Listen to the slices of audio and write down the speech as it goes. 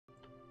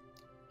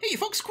Hey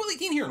folks,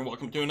 Quill18 here, and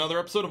welcome to another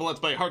episode of Let's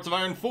Play Hearts of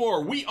Iron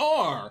 4. We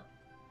are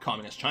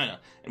Communist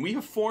China, and we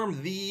have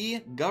formed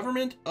the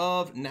Government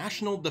of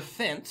National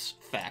Defense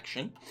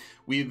faction.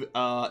 We've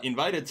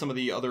invited some of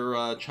the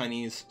other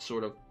Chinese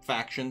sort of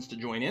factions to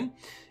join in,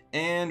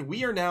 and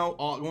we are now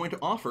going to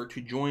offer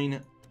to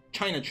join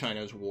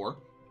China's war.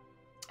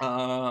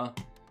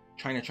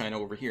 China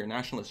over here,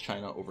 Nationalist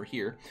China over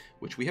here,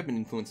 which we have been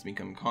influenced to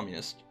become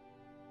communist.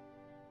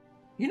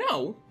 You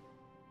know,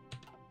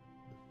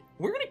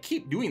 we're going to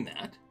keep doing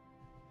that.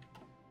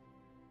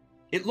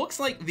 It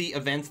looks like the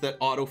events that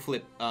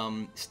autoflip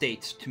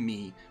states to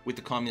me with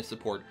the communist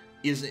support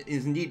is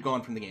indeed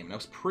gone from the game, and I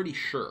was pretty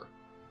sure.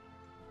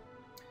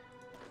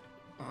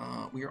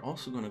 We are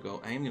also going to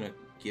go, I am going to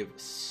give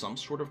some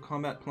sort of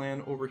combat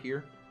plan over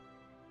here.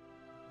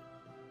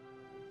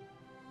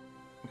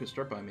 We could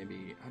start by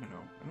maybe, I don't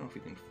know if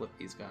we can flip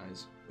these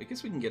guys. I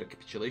guess we can get a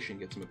capitulation,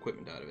 get some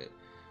equipment out of it.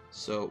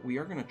 So we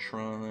are going to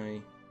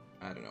try,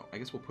 I don't know, I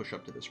guess we'll push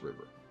up to this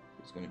river.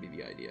 It's going to be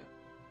the idea.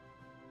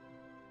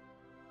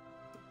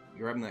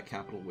 Grabbing that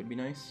capital would be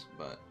nice,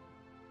 but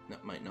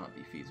that might not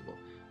be feasible.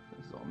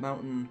 This is all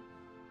mountain.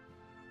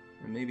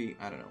 And maybe,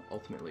 I don't know,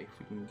 ultimately, if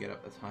we can get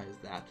up as high as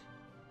that.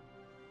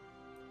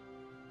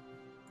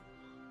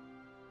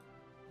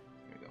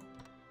 There we go.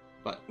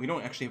 But we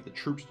don't actually have the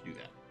troops to do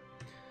that.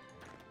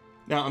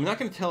 Now, I'm not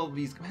going to tell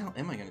these... Well,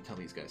 am I going to tell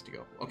these guys to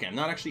go? Okay, I'm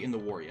not actually in the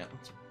war yet.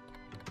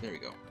 There we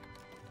go.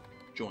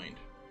 Joined.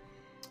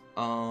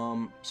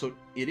 So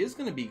it is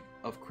going to be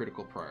of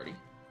critical priority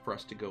for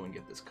us to go and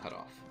get this cut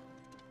off.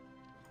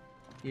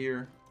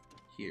 Here,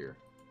 here,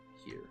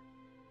 here.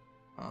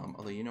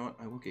 Although, you know what?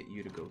 I will get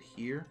you to go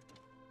here.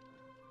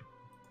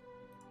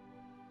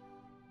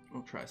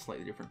 We'll try a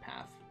slightly different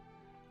path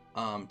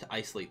to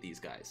isolate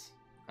these guys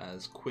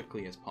as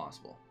quickly as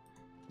possible.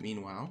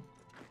 Meanwhile,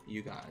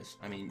 you guys,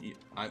 I mean,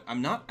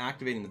 I'm not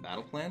activating the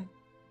battle plan,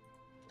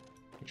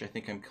 which I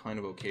think I'm kind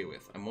of okay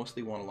with. I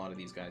mostly want a lot of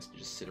these guys to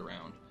just sit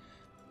around.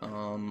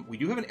 We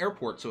do have an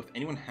airport, so if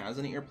anyone has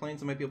any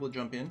airplanes, I might be able to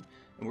jump in.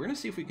 And we're going to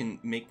see if we can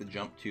make the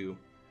jump to...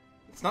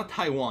 It's not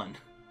Taiwan.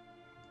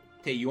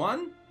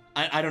 Taiyuan?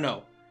 I don't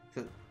know.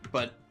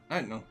 But, I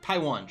don't know.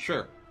 Taiwan,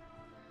 sure.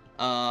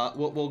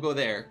 We'll go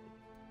there.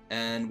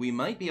 And we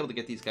might be able to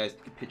get these guys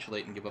to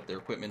capitulate and give up their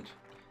equipment.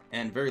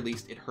 And very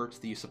least, it hurts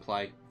the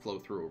supply flow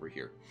through over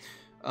here.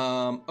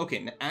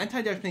 Okay,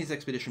 anti-Japanese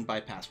expedition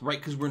bypass. Right,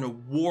 because we're in a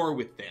war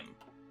with them.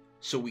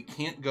 So we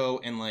can't go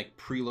and, like,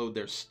 preload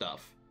their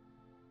stuff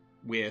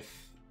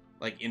with,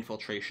 like,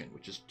 infiltration,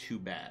 which is too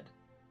bad.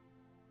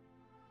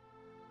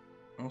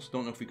 I also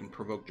don't know if we can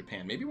provoke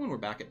Japan. Maybe when we're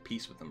back at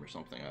peace with them or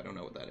something. I don't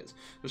know what that is.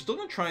 They're still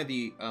going to try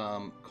the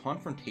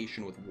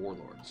confrontation with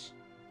warlords.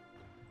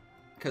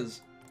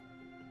 Because...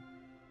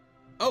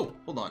 Oh,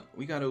 hold on.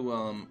 We got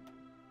to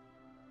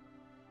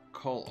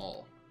call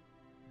all.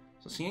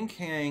 So Xian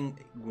Kang,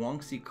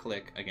 Guangxi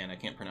Click, again, I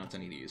can't pronounce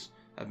any of these,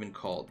 have been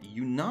called.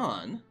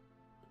 Yunnan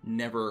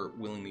never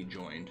willingly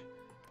joined.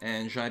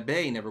 And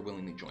Jaibei never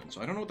willingly joined. So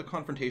I don't know what the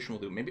confrontation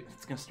will do. Maybe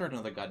it's going to start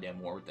another goddamn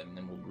war with them, and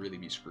then we'll really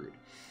be screwed.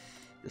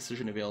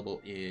 Decision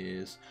available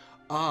is...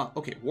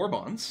 okay, war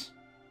bonds.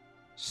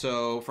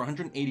 So for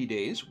 180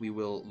 days, we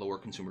will lower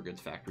consumer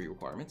goods factory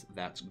requirements.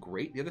 That's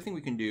great. The other thing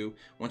we can do,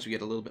 once we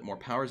get a little bit more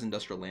power, is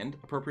industrial land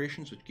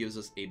appropriations, which gives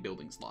us a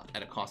building slot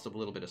at a cost of a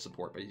little bit of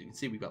support. But as you can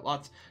see, we've got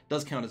lots.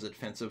 Does count as a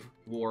defensive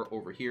war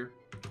over here.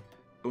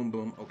 Boom,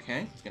 boom,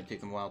 okay. It's going to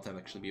take them a while to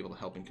actually be able to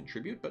help and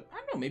contribute. But I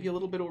don't know, maybe a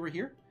little bit over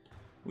here.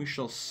 We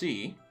shall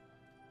see.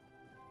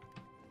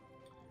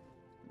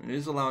 It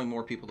is allowing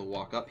more people to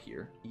walk up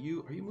here.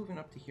 Are you moving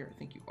up to here? I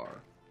think you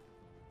are.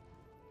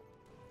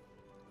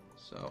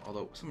 So,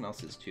 although someone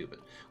else is too, but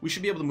we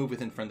should be able to move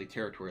within friendly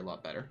territory a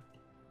lot better.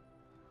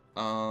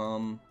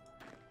 I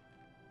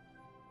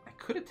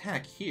could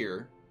attack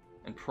here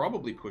and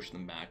probably push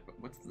them back, but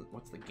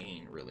what's the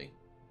gain really?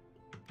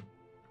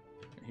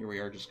 And here we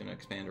are just going to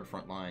expand our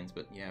front lines,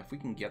 but yeah, if we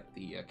can get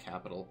the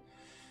capital.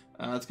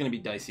 It's going to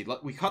be dicey.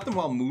 We caught them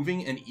while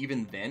moving, and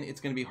even then, it's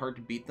going to be hard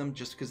to beat them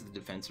just because of the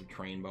defensive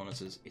terrain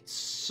bonuses. It's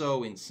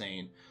so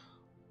insane.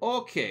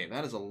 Okay,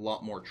 that is a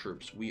lot more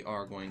troops. We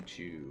are going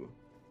to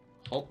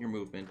halt your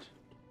movement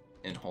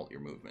and halt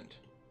your movement.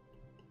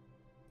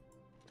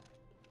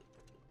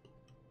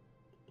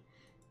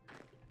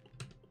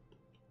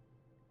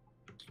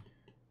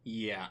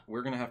 Yeah,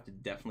 we're going to have to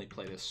definitely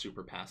play this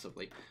super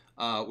passively,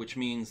 which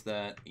means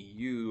that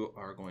you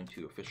are going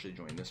to officially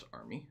join this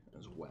army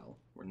as well.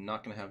 We're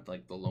not going to have,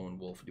 like, the lone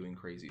wolf doing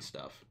crazy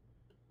stuff.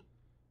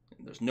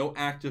 And there's no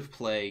active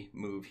play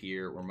move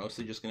here. We're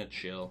mostly just going to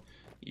chill.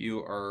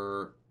 You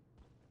are...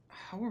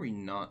 How are we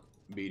not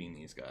beating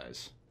these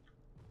guys?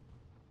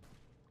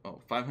 Oh,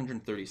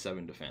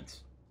 537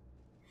 defense.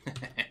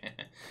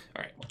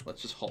 Alright, well,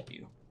 let's just halt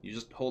you. You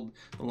just hold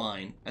the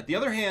line. At the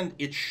other hand,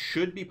 it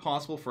should be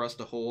possible for us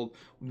to hold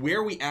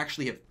where we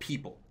actually have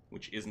people,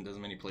 which isn't as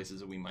many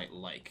places as we might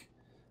like.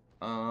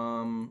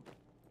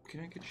 Can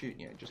I get you?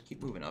 Yeah, just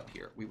keep moving up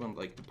here. We would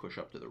like to push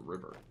up to the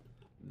river.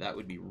 That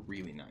would be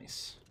really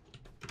nice.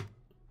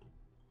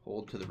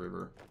 Hold to the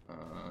river.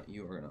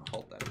 You are going to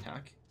halt that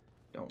attack.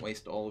 Don't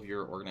waste all of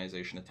your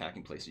organization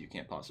attacking places you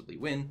can't possibly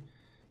win.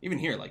 Even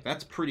here, like,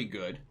 that's pretty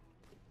good.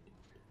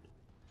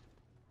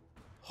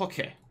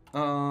 Okay.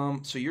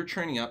 So you're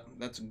training up.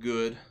 That's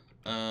good.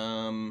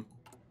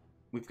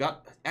 We've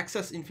got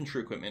excess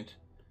infantry equipment.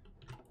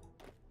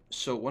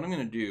 So what I'm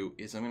going to do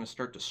is I'm going to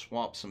start to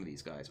swap some of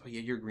these guys. Oh,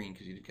 yeah, you're green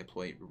because you did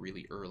deploy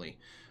really early.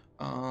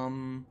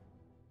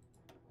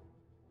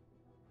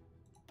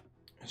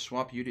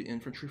 Swap you to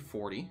infantry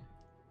 40.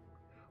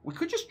 We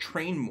could just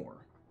train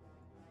more.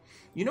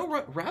 You know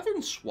what? Rather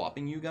than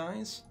swapping you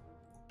guys...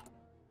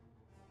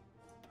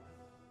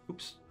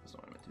 Oops, that's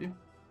not what I meant to do.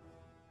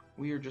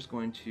 We are just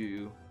going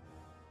to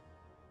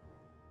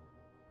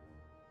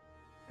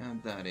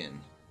add that in.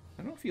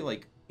 I don't feel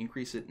like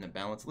increase it in a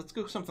balance. Let's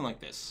go something like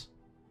this.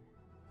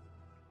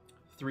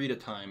 3 at a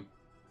time.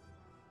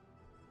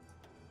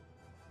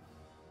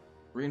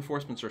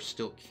 Reinforcements are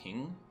still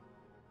king.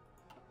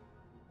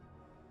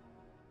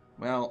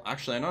 Well,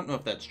 actually, I don't know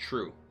if that's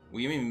true.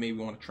 We maybe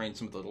want to train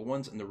some of the little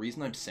ones, and the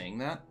reason I'm saying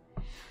that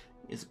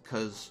is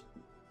because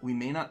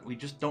we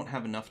just don't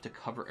have enough to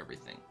cover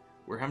everything.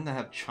 We're having to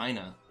have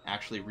China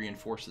actually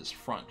reinforce this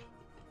front.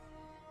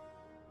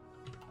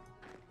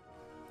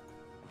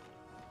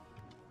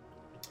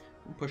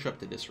 We'll push up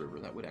to this river.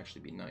 That would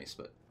actually be nice,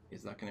 but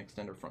is that going to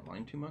extend our front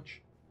line too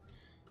much?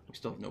 We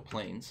still have no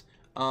planes.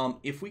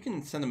 If we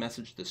can send a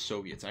message to the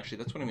Soviets, actually,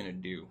 that's what I'm going to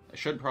do. I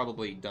should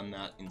probably done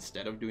that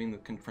instead of doing the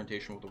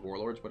confrontation with the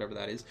warlords, whatever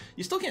that is.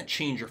 You still can't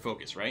change your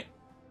focus, right?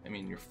 I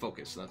mean, your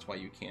focus, so that's why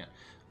you can't.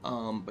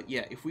 But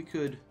yeah, if we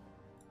could...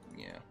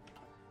 Yeah.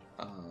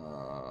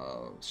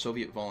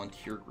 Soviet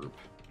volunteer group.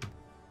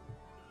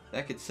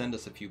 That could send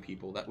us a few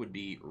people. That would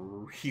be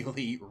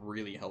really,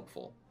 really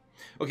helpful.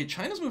 Okay,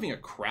 China's moving a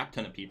crap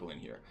ton of people in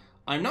here.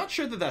 I'm not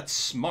sure that that's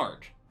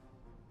smart.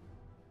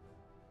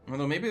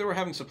 Although maybe they were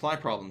having supply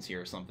problems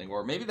here or something.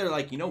 Or maybe they're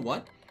like, you know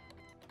what?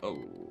 Oh,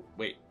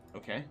 wait.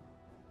 Okay.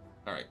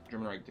 Alright,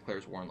 German Reich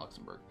declares war on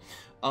Luxembourg.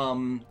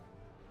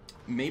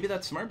 Maybe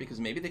that's smart because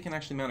maybe they can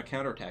actually mount a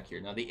counterattack here.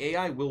 Now, the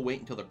AI will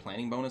wait until their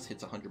planning bonus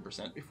hits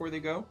 100% before they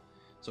go.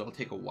 So it'll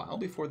take a while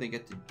before they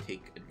get to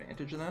take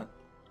advantage of that.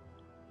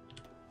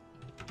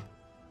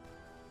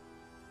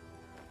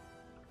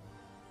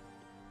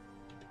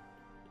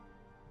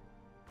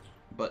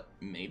 But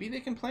maybe they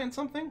can plan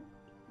something?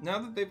 Now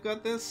that they've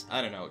got this,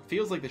 I don't know. It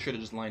feels like they should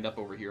have just lined up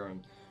over here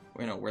on,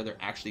 you know, where they're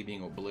actually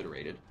being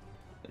obliterated.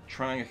 They're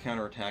trying a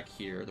counterattack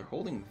here. They're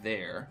holding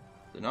there.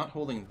 They're not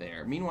holding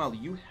there. Meanwhile,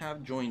 you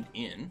have joined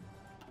in.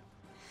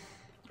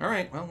 All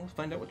right. Well, we'll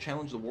find out what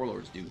challenge the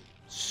warlords do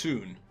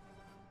soon.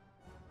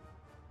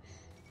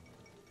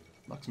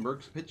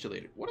 Luxembourg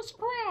capitulated. What a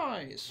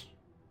surprise!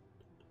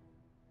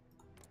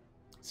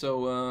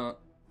 So,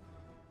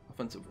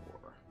 offensive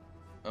war.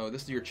 Oh,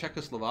 this is your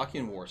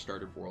Czechoslovakian war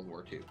started World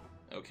War II.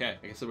 Okay,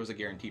 I guess there was a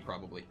guarantee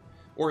probably.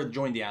 Or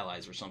joined the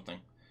Allies or something.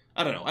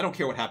 I don't know. I don't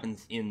care what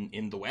happens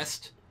in the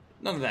West.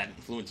 None of that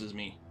influences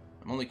me.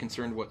 I'm only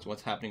concerned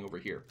what's happening over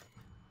here.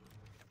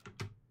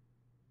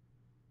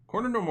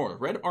 Corner no more.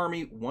 Red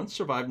Army once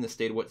survived in a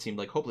state of what seemed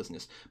like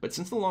hopelessness, but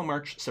since the Long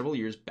March several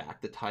years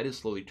back, the tide has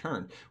slowly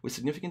turned, with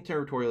significant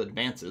territorial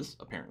advances,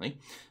 apparently.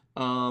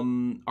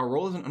 Our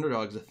role as an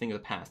underdog is a thing of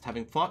the past.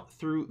 Having fought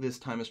through this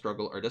time of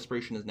struggle, our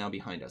desperation is now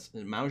behind us.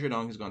 And Mao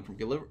Zedong has gone from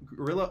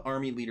guerrilla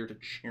army leader to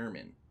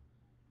chairman.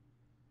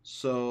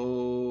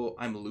 So,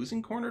 I'm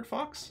losing Cornered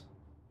Fox?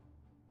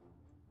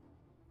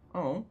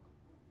 Oh.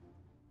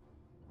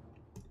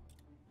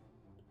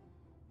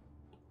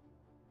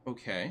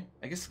 Okay.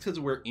 I guess because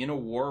we're in a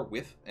war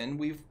with, and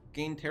we've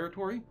gained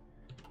territory?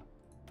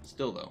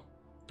 Still, though.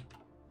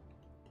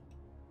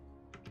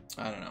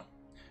 I don't know.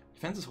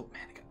 Defense is... Man,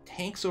 I got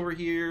tanks over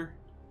here.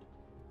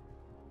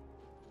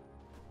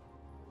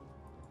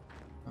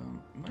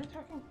 Am I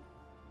attacking?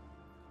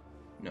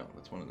 No,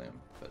 that's one of them,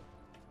 but...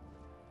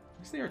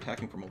 I guess they are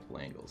attacking from multiple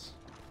angles.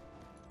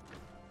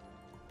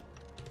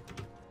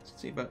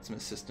 Let's see about some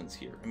assistance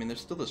here. I mean,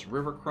 there's still this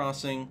river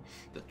crossing,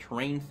 the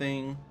terrain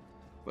thing,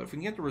 but if we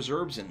can get the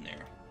reserves in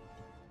there,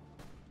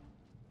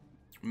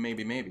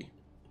 maybe.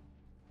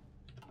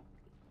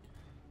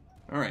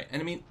 Alright,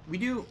 and I mean, we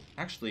do,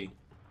 actually,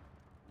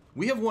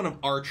 we have one of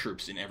our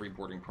troops in every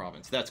bordering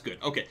province. That's good.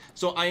 Okay,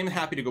 so I am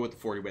happy to go with the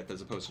 40 width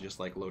as opposed to just,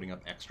 like, loading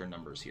up extra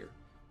numbers here.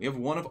 We have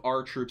one of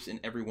our troops in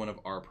every one of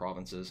our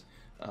provinces.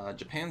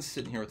 Japan's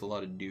sitting here with a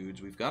lot of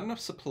dudes. We've got enough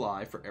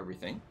supply for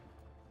everything.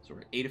 So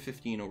we're 8 of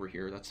 15 over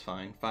here. That's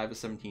fine. 5 of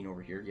 17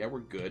 over here. Yeah, we're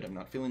good. I'm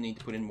not feeling the need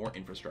to put in more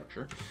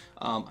infrastructure.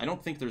 I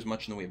don't think there's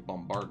much in the way of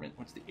bombardment.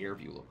 What's the air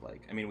view look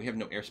like? I mean, we have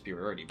no air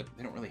superiority, but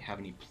they don't really have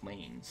any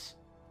planes.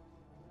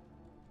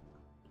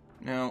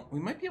 Now, we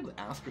might be able to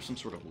ask for some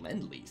sort of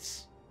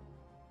lend-lease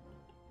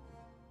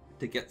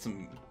to get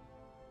some...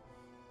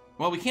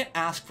 Well, we can't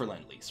ask for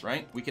lend-lease,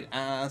 right? We could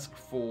ask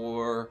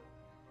for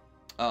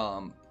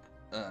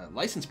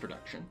license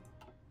production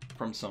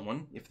from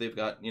someone if they've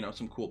got, you know,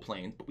 some cool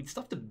planes, but we'd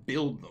still have to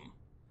build them.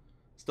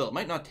 Still, it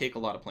might not take a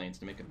lot of planes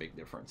to make a big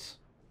difference.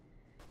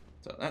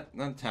 So that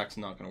attack's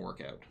not going to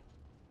work out.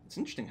 It's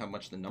interesting how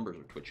much the numbers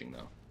are twitching,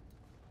 though.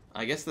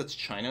 I guess that's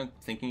China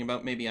thinking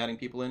about maybe adding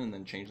people in and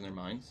then changing their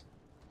minds.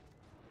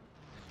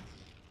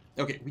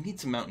 Okay, we need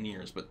some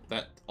mountaineers, but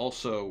that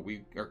also,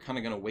 we are kind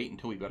of going to wait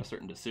until we've got a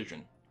certain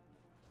decision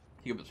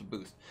to give us a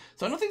boost.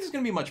 So I don't think there's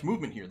going to be much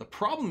movement here. The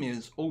problem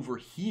is, over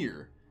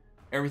here,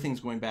 everything's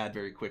going bad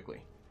very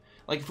quickly.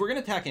 Like, if we're going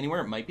to attack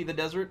anywhere, it might be the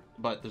desert,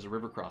 but there's a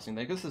river crossing.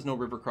 I guess there's no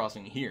river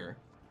crossing here.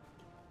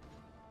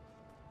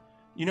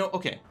 You know,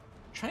 okay,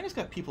 China's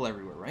got people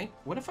everywhere, right?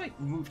 What if I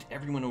moved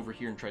everyone over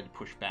here and tried to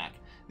push back?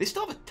 They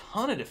still have a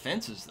ton of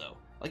defenses, though.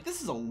 Like,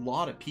 this is a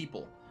lot of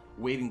people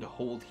waiting to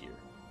hold here.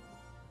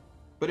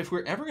 But if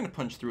we're ever going to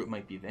punch through, it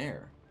might be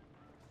there.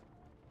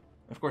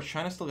 Of course,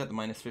 China still got the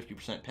minus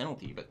 50%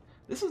 penalty, but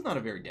this is not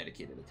a very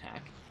dedicated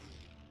attack.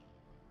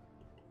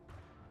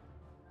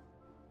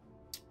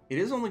 It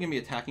is only going to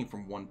be attacking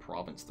from one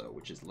province, though,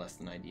 which is less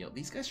than ideal.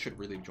 These guys should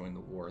really have joined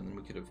the war, and then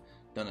we could have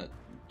done a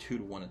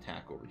 2-to-1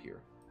 attack over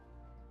here.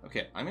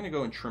 Okay, I'm going to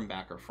go and trim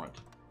back our front.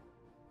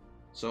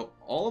 So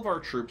all of our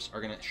troops are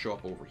going to show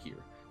up over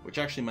here, which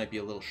actually might be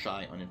a little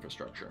shy on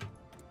infrastructure.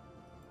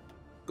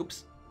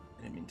 Oops.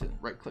 I didn't mean to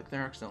right-click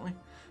there accidentally.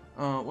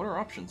 What are our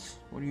options?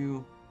 What do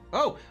you...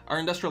 Oh! Our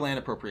industrial land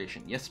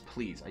appropriation. Yes,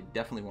 please. I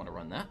definitely want to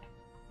run that.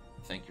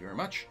 Thank you very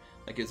much.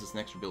 That gives us an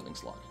extra building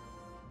slot.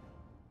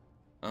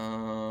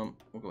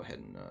 We'll go ahead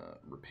and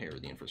repair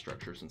the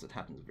infrastructure since it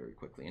happens very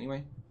quickly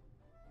anyway.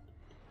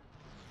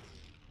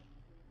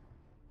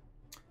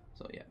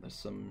 So yeah, there's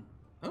some...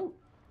 Oh!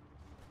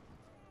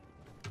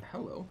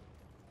 Hello.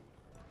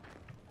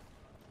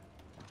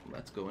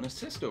 Let's go and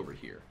assist over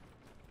here.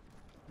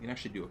 We can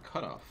actually do a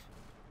cutoff.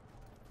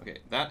 Okay,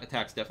 that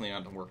attack's definitely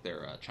not going to work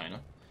there,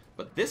 China.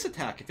 But this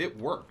attack, if it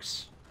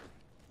works...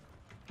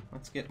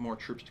 Let's get more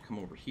troops to come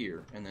over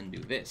here and then do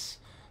this.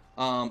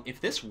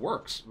 If this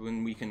works,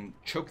 then we can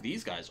choke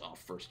these guys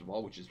off, first of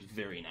all, which is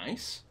very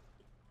nice.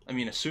 I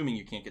mean, assuming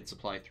you can't get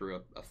supply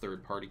through a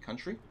third-party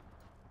country.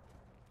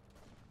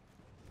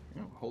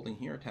 You know, holding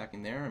here,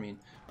 attacking there. I mean,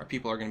 our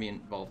people are going to be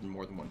involved in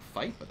more than one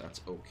fight, but that's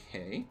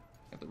okay.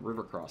 Got the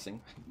river crossing.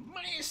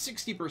 Minus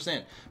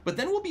 60%. But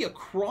then we'll be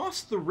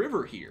across the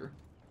river here.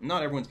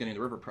 Not everyone's getting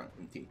the river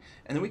penalty.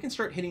 And then we can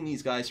start hitting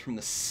these guys from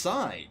the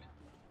side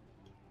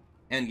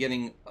and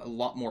getting a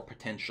lot more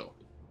potential.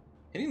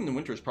 Hitting them in the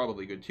winter is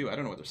probably good, too. I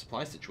don't know what their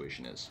supply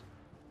situation is.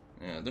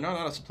 Yeah, they're not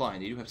out of supply,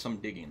 and they do have some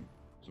digging,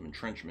 some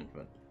entrenchment,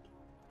 but...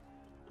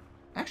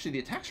 Actually, the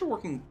attacks are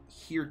working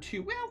here,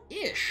 too. Well,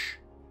 ish.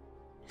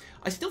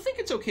 I still think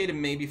it's okay to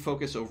maybe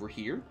focus over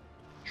here.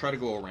 Try to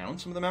go around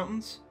some of the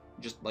mountains.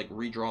 Just, like,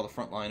 redraw the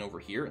front line over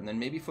here, and then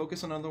maybe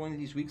focus on another one of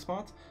these weak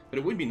spots. But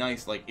it would be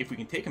nice, like, if we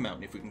can take a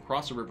mountain, if we can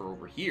cross a river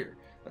over here,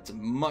 that's a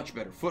much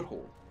better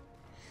foothold.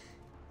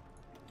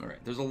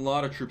 Alright, there's a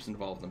lot of troops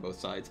involved on both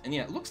sides. And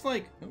yeah, it looks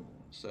like... Oh,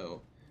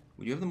 so,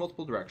 we do have the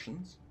multiple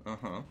directions.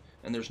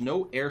 And there's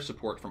no air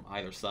support from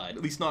either side,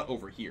 at least not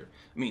over here.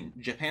 I mean,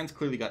 Japan's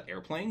clearly got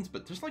airplanes,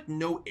 but there's, like,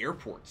 no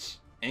airports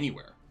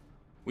anywhere.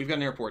 We've got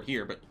an airport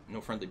here, but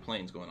no friendly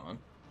planes going on.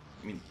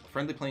 I mean,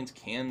 friendly planes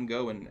can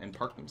go and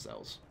park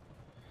themselves.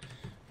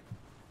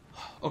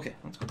 Okay,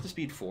 let's go up to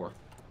speed 4.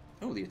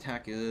 Oh, the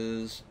attack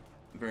is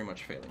very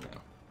much failing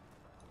now.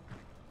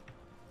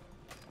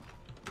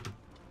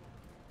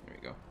 There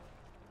we go.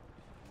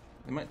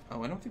 They might...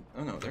 Oh, I don't think...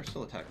 Oh, no, they're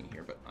still attacking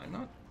here, but I'm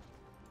not.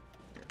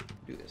 Here,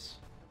 do this.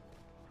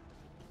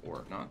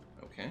 Or not.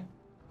 Okay.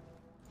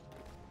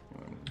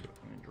 I'm going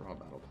to draw a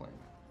battle plan.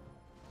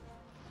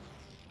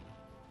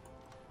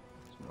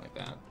 Something like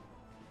that.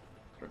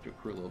 Start to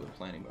accrue a little bit of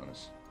planning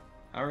bonus.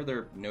 How are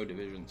there no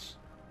divisions?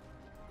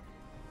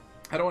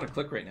 I don't want to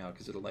click right now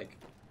because it'll, like,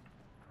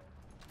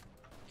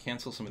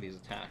 cancel some of these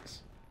attacks.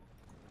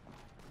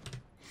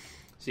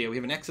 So yeah, we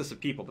have an excess of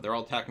people, but they're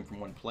all attacking from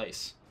one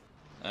place.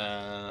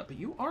 But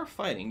you are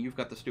fighting. You've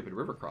got the stupid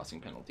river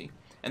crossing penalty.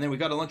 And then we've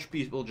got a bunch of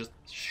people just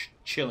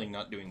chilling,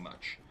 not doing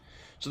much.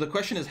 So the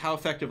question is, how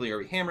effectively are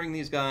we hammering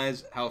these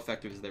guys? How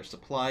effective is their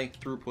supply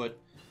throughput?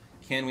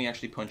 Can we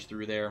actually punch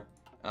through there?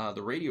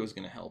 The radio is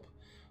going to help.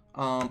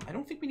 I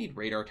don't think we need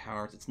radar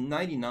towers. It's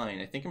 99.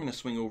 I think I'm going to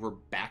swing over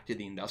back to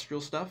the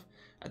industrial stuff.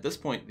 At this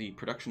point, the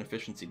production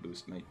efficiency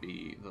boost might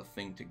be the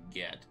thing to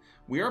get.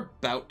 We are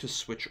about to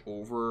switch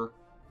over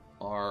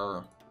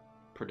our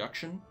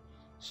production,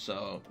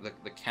 so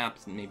the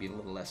cap's maybe a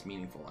little less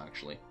meaningful,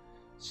 actually.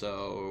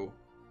 So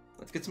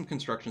let's get some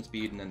construction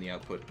speed and then the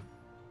output.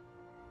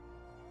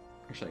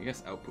 Actually, I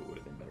guess output would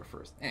have been better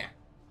first.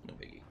 No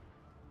biggie.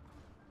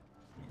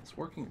 It's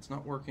working, it's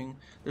not working.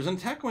 There's an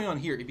attack going on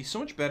here. It'd be so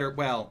much better.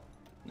 Well,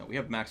 no, we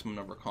have maximum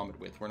number of combat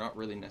width. We're not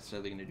really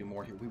necessarily going to do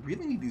more here. We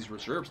really need these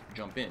reserves to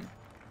jump in.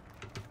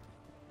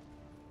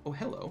 Oh,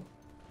 hello.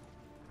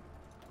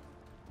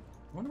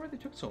 I wonder why they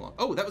took so long.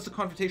 Oh, that was the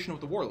confrontation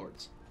with the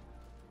warlords.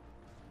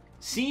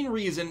 Seen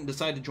reason,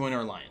 decide to join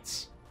our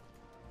alliance.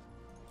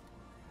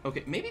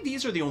 Okay, maybe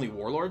these are the only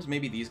warlords.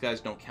 Maybe these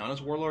guys don't count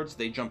as warlords.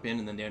 They jump in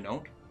and then they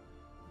don't.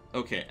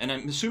 Okay, and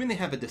I'm assuming they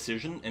have a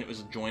decision, and it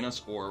was join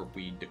us or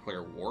we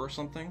declare war or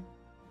something.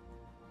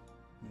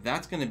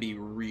 That's going to be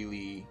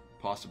really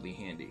possibly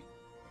handy.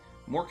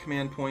 More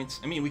command points.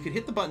 I mean, we could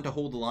hit the button to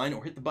hold the line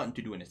or hit the button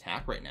to do an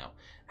attack right now.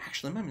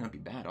 Actually, that might not be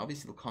bad.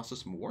 Obviously, it'll cost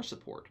us some war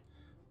support.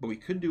 But we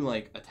could do,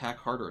 like, attack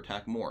harder,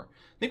 attack more.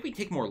 I think we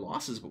take more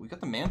losses, but we got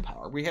the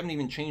manpower. We haven't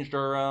even changed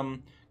our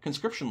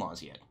conscription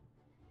laws yet.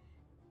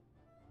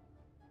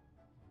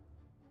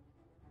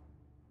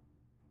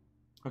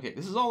 Okay,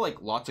 this is all,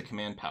 like, lots of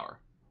command power.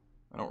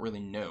 I don't really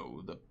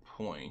know the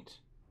point.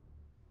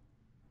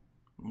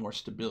 More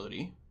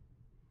stability.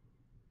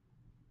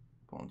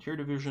 Volunteer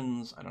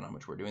divisions. I don't know how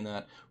much we're doing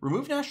that.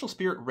 Remove National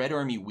Spirit, Red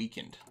Army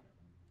weakened.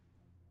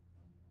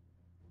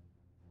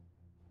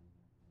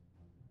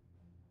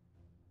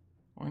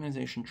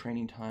 Organization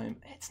training time.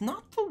 It's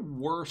not the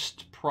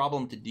worst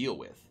problem to deal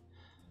with.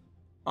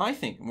 I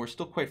think, and we're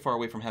still quite far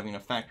away from having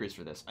enough factories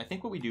for this, I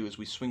think what we do is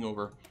we swing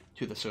over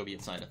to the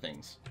Soviet side of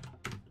things.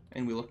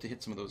 And we look to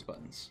hit some of those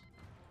buttons.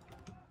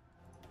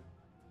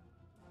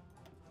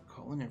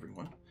 Call in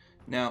everyone.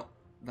 Now,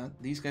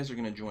 these guys are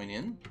going to join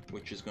in,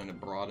 which is going to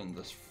broaden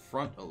this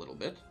front a little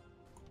bit.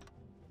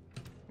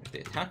 If they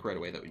attack right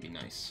away, that would be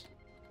nice.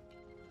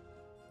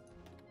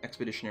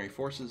 Expeditionary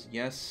forces,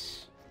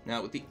 yes.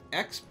 Now, with the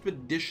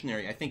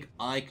Expeditionary, I think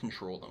I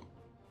control them.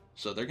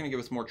 So they're going to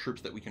give us more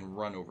troops that we can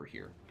run over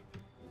here.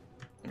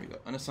 There we go.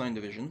 Unassigned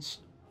divisions.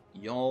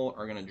 Y'all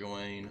are going to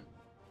join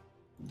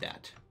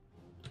that.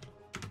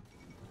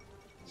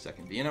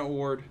 Second Vienna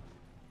Award.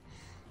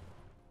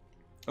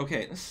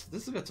 Okay, this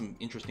has got some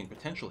interesting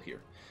potential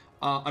here.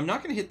 I'm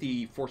not going to hit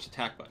the force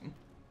attack button.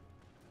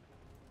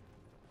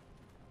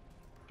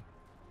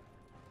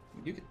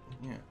 Yeah,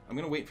 I'm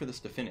going to wait for this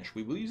to finish.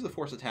 We will use the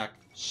force attack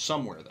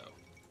somewhere, though.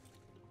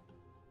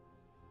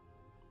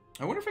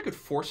 I wonder if I could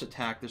force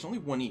attack. There's only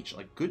one each.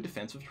 Like, good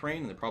defensive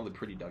terrain, and they're probably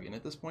pretty dug in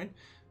at this point.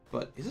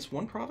 But is this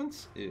one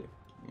province? Ew.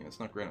 Yeah, it's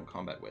not great on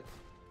combat width.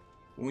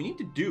 What we need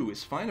to do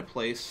is find a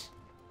place...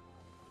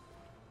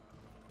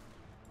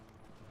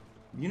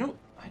 You know,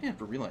 I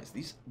never realized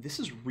this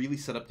is really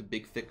set up to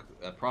big, thick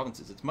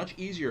provinces. It's much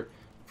easier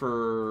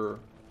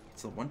for...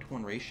 It's a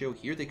 1-to-1 ratio.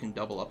 Here they can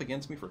double up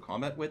against me for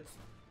combat width.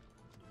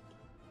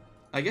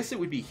 I guess it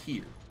would be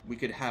here. We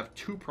could have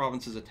 2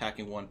 provinces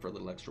attacking one for a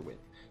little extra width.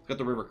 It's got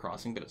the river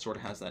crossing, but it sort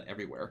of has that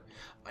everywhere.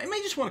 I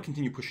may just want to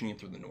continue pushing in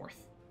through the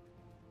north.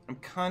 I'm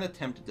kind of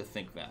tempted to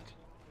think that.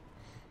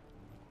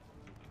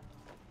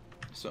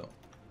 So,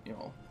 you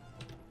know,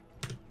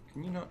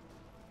 can you not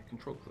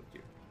control click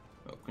here?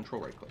 Oh,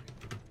 control right click.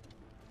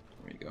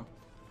 There you go.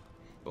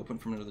 Open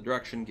from another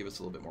direction, give us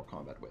a little bit more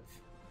combat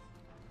width.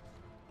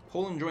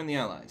 Poland joined the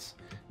Allies.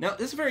 Now,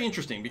 this is very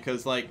interesting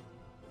because, like,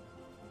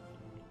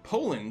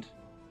 Poland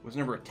was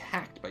never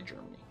attacked by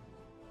Germany.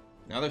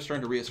 Now they're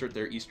starting to reassert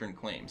their eastern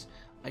claims.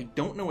 I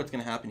don't know what's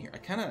going to happen here. I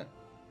kind of...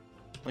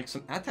 Like,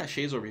 some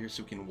attachés over here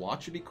so we can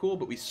watch would be cool,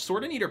 but we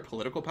sort of need our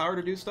political power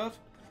to do stuff.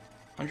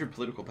 100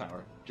 political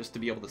power, just to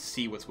be able to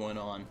see what's going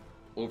on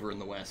over in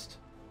the west.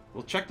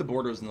 We'll check the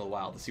borders in a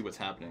while to see what's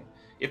happening.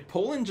 If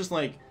Poland just,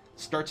 like,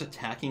 starts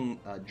attacking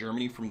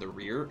Germany from the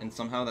rear, and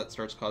somehow that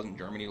starts causing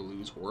Germany to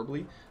lose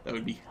horribly, that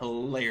would be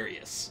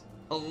hilarious.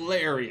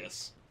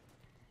 Hilarious!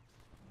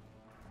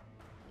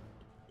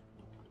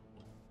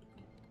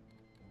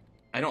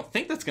 I don't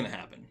think that's going to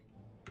happen.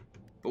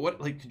 But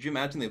what, like, could you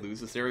imagine they lose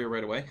this area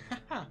right away?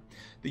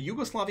 The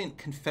Yugoslavian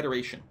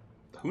Confederation.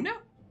 Who now?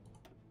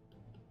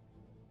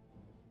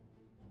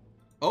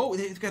 Oh,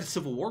 they've got a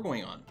civil war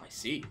going on. I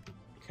see.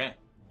 Okay.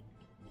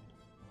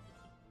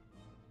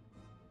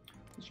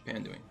 What's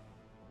Japan doing?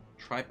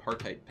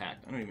 Tripartite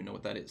Pact. I don't even know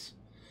what that is.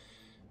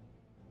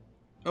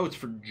 Oh, it's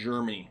for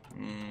Germany.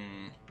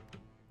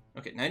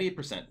 Okay,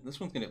 98%. This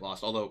one's going to get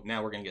lost, although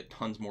now we're going to get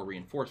tons more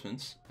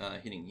reinforcements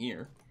hitting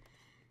here.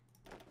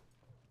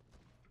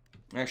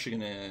 I'm actually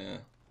going to...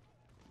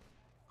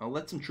 I'll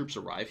let some troops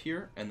arrive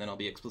here, and then I'll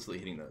be explicitly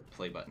hitting the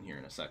play button here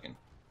in a second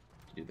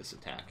to do this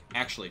attack.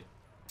 Actually,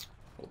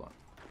 hold on.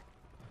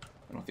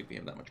 I don't think we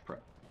have that much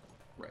prep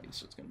ready,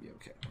 so it's going to be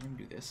okay. I'm going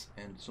to do this,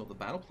 and so the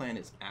battle plan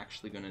is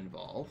actually going to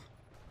involve,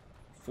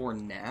 for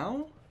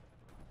now,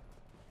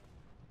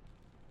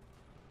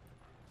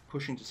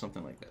 pushing to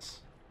something like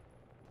this.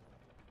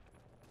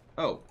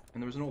 Oh,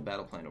 and there was an old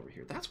battle plan over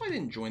here. That's why I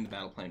didn't join the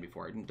battle plan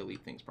before. I didn't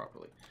delete things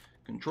properly.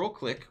 Control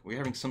click. We're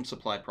having some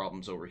supply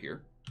problems over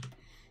here.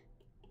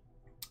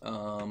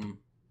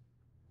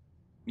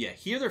 Yeah,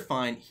 here they're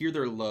fine. Here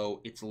they're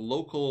low. It's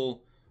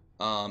local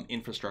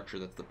infrastructure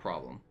that's the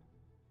problem.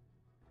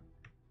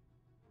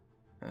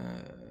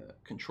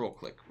 Control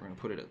click. We're going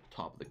to put it at the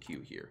top of the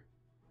queue here.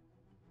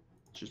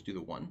 Let's just do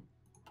the 1.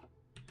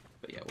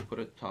 But yeah, we'll put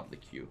it at the top of the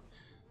queue.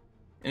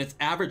 And it's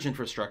average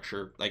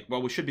infrastructure. Like,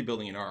 well, we should be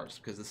building in ours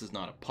because this is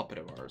not a puppet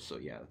of ours. So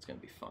yeah, that's going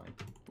to be fine.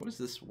 What is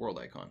this world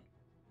icon?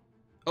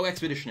 Oh,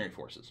 expeditionary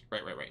forces.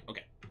 Right.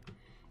 Okay.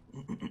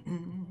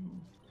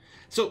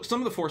 So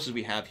some of the forces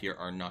we have here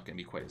are not going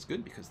to be quite as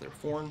good because they're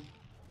foreign.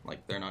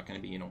 Like, they're not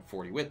going to be,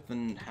 40 width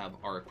and have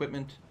our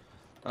equipment.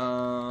 You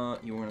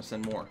want to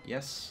send more?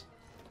 Yes.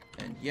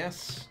 And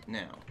yes.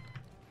 Now,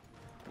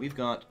 we've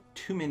got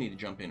too many to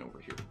jump in over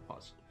here.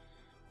 Pause.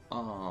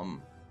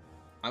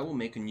 I will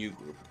make a new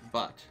group,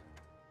 but...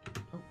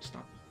 Oh,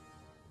 stop.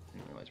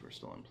 didn't realize we were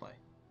still in play.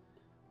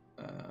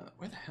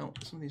 Where the hell?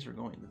 Some of these are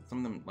going. Did some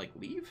of them, like,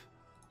 leave?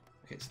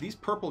 Okay, so these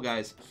purple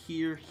guys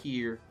here,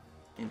 here,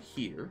 and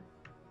here.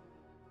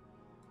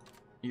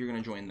 You're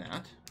going to join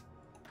that.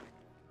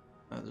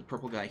 There's a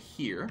purple guy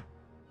here.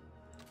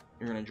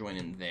 You're going to join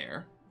in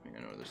there. I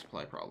know there's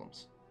supply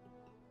problems.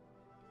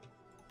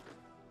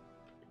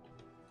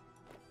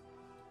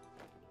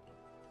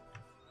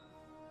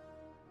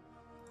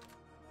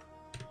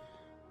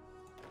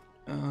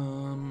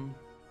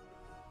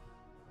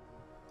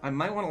 I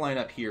might want to line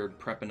up here and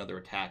prep another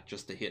attack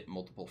just to hit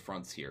multiple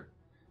fronts here.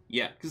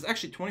 Yeah, because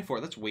actually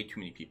 24, that's way too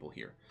many people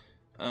here.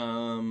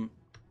 Well,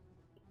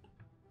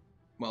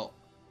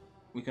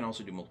 we can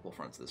also do multiple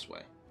fronts this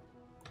way.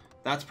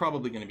 That's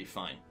probably going to be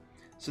fine.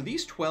 So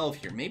these 12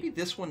 here, maybe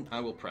this one I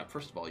will prep.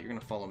 First of all, you're going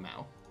to follow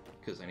Mao,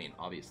 because, I mean,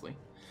 obviously.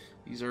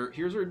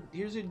 Here's your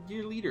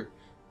leader.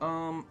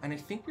 And I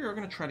think we are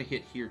going to try to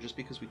hit here just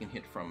because we can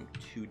hit from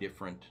 2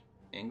 different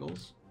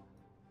angles.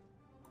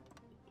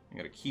 I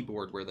got a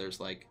keyboard where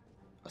there's like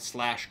a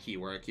slash key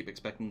where I keep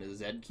expecting the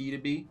Z key to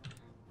be.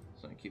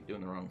 So I keep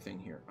doing the wrong thing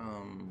here.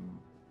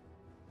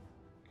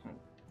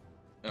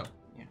 Oh,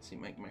 yeah, see,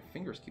 my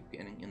fingers keep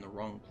getting in the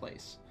wrong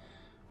place.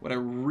 What I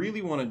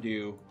really want to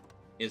do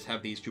is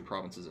have these 2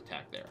 provinces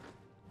attack there.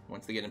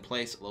 Once they get in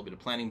place, a little bit of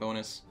planning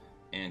bonus,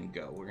 and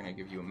go. We're going to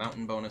give you a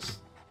mountain bonus.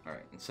 All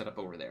right, and set up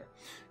over there.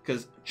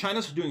 Because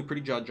China's doing a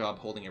pretty good job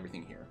holding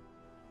everything here.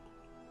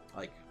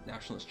 Like,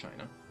 nationalist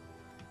China.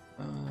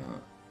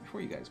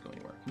 Before you guys go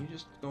anywhere, can you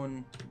just go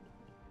and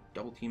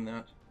double team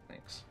that?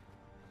 Thanks.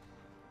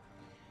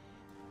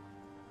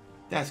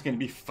 That's going to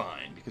be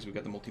fine because we've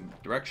got the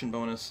multi-direction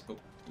bonus. Oh,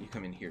 you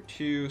come in here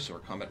too, so our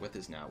combat width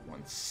is now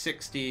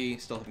 160.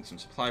 Still having some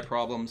supply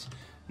problems.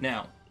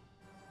 Now,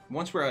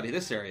 once we're out of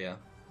this area,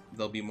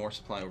 there'll be more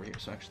supply over here.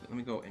 So actually, let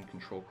me go and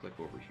control click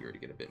over here to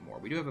get a bit more.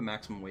 We do have a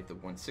maximum weight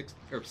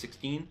of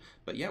 16,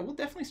 but yeah, we'll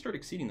definitely start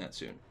exceeding that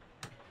soon.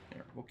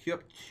 There, we'll queue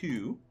up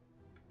 2.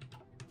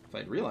 If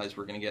I'd realized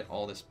we're going to get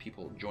all this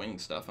people joining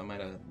stuff, I might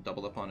have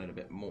doubled up on it a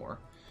bit more.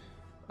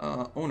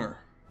 Owner,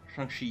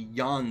 Shaanxi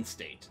Yan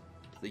State.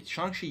 The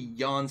Shaanxi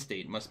Yan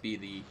State must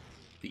be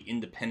the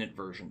independent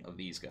version of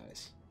these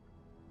guys.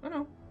 Oh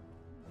no.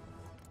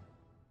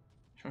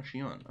 Shaanxi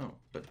Yan. Oh,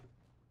 but...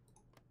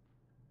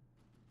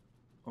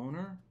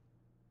 Owner?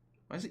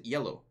 Why is it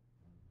yellow?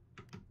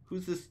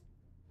 Who's this?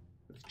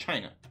 It's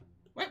China.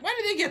 Why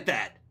do they get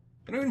that?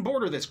 They don't even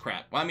border this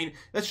crap. Well, I mean,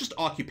 that's just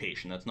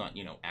occupation. That's not,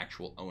 you know,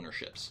 actual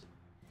ownerships.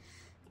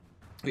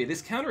 Okay,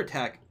 this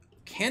counterattack.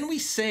 Can we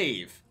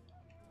save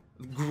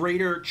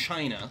Greater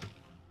China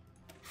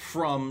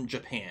from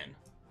Japan?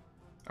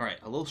 All right,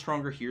 a little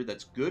stronger here.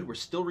 That's good. We're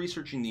still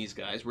researching these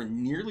guys. We're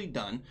nearly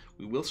done.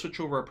 We will switch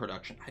over our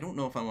production. I don't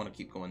know if I want to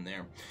keep going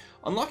there.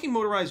 Unlocking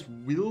motorized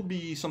will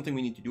be something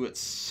we need to do at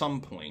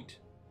some point.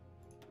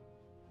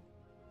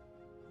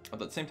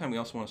 But at the same time, we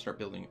also want to start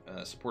building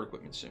support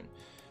equipment soon.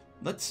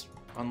 Let's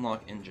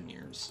unlock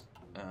engineers.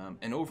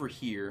 And over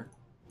here,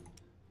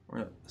 we're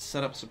going to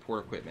set up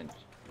support equipment.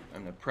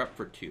 I'm going to prep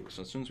for 2.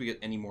 So as soon as we get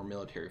any more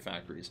military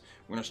factories,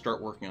 we're going to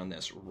start working on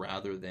this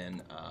rather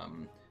than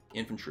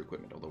infantry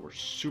equipment, although we're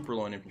super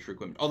low on infantry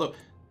equipment. Although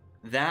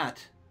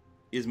that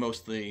is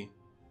mostly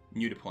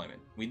new deployment.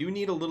 We do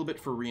need a little bit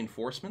for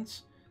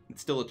reinforcements.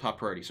 It's still a top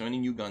priority, so any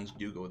new guns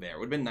do go there. It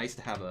would have been nice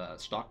to have a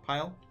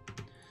stockpile.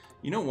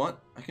 You know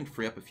what? I can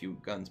free up a few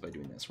guns by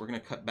doing this. We're going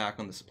to cut back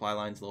on the supply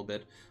lines a little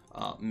bit.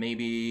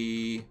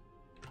 Maybe,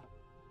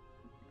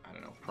 I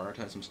don't know,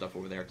 prioritize some stuff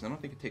over there, because I don't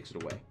think it takes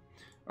it away.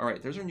 All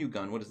right, there's our new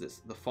gun. What is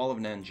this? The Fall of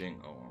Nanjing.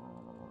 Oh.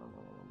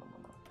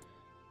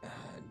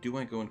 Do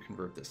I go and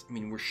convert this? I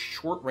mean, we're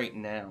short right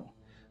now,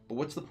 but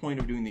what's the point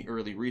of doing the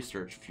early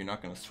research if you're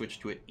not going to switch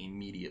to it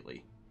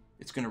immediately?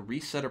 It's going to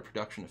reset our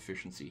production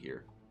efficiency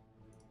here.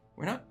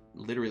 We're not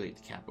literally at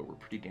the cap, but we're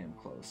pretty damn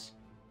close.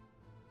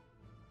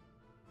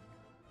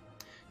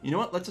 You know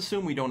what? Let's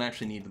assume we don't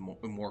actually need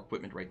the more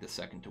equipment right this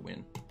second to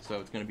win. So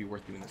it's going to be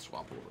worth doing the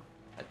swap over.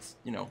 That's,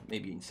 you know,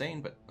 maybe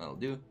insane, but that'll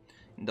do.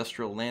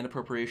 Industrial land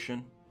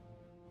appropriation.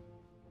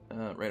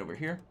 Right over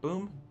here.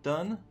 Boom.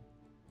 Done.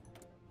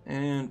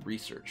 And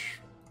research.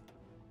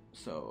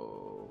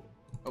 So,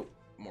 oh,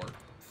 more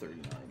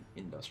 39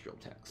 industrial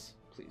techs.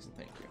 Please and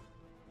thank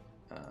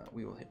you.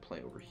 We will hit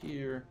play over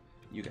here.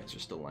 You guys are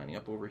still lining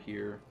up over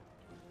here.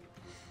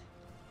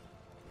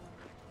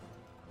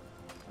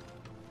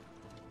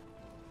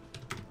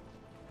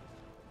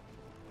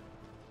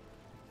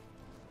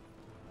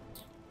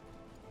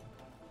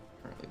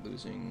 Currently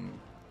losing...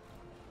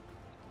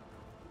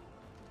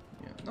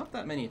 Yeah, not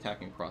that many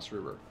attacking across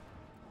river.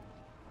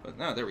 But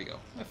now, there we go.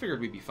 I figured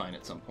we'd be fine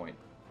at some point.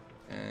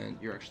 And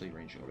you're actually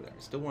ranging over there. I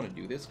still want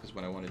to do this, because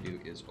what I want to do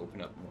is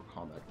open up more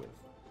combat width.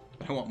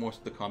 But I want most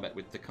of the combat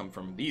width to come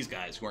from these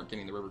guys who aren't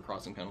getting the river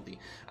crossing penalty.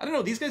 I don't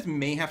know, these guys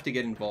may have to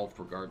get involved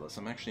regardless.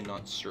 I'm actually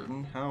not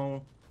certain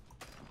how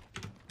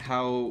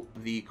how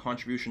the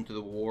contribution to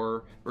the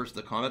war versus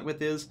the combat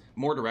width is.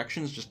 More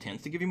directions just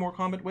tends to give you more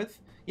combat width.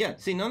 Yeah,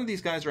 see, none of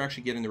these guys are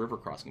actually getting the river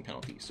crossing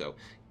penalty. So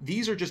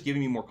these are just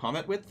giving me more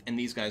combat width, and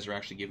these guys are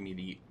actually giving me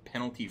the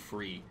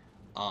penalty-free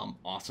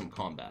awesome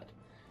combat.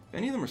 If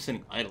any of them are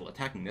sitting idle,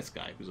 attacking this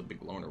guy, who's a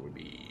big loner, would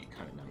be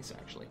kind of nice,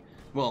 actually.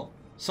 Well,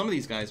 some of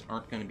these guys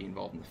aren't going to be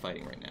involved in the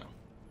fighting right now.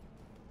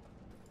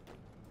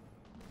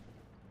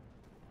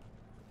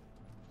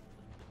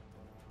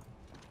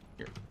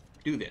 Here,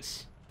 do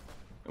this.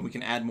 And we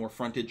can add more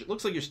frontage. It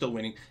looks like you're still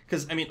winning.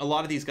 Because, I mean, a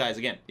lot of these guys,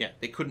 again, yeah,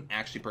 they couldn't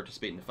actually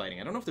participate in the fighting.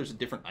 I don't know if there's a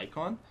different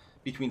icon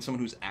between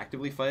someone who's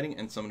actively fighting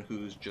and someone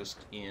who's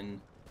just in...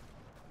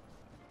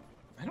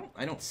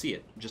 I don't see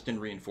it. Just in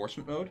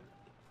reinforcement mode.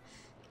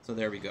 So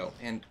there we go.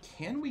 And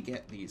can we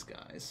get these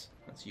guys?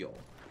 That's Yol.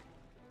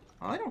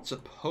 I don't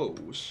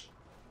suppose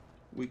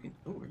we can...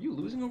 Oh, are you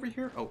losing over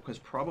here? Oh, because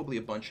probably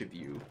a bunch of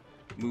you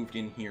moved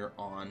in here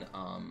on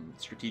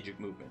strategic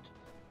movement.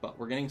 But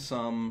we're getting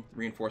some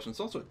reinforcements.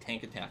 Also a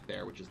tank attack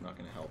there, which is not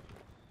going to help.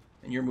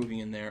 And you're moving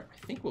in there.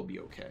 I think we'll be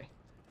okay.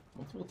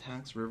 Multiple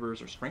attacks,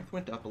 rivers. Our strength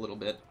went up a little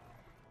bit.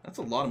 That's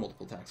a lot of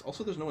multiple attacks.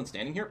 Also, there's no one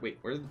standing here. Wait,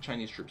 where did the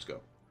Chinese troops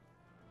go?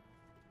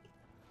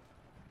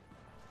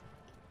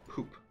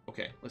 Poop.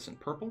 Okay, listen,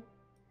 purple.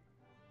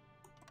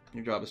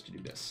 Your job is to do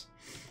this.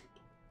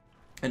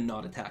 And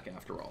not attack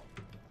after all.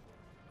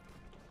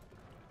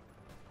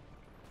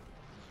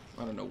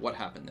 I don't know what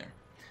happened there.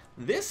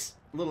 This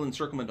little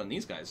encirclement on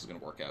these guys is going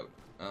to work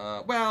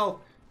out.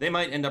 Well, they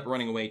might end up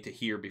running away to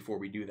here before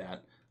we do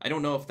that. I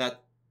don't know if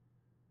that...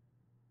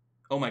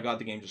 Oh my god,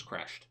 the game just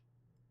crashed.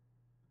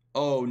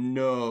 Oh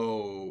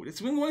no.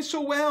 It's been going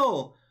so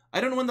well.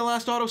 I don't know when the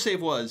last autosave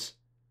was.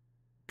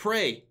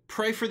 Pray.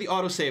 Pray for the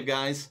autosave,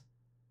 guys.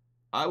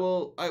 I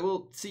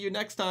will see you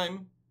next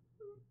time.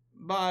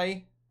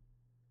 Bye.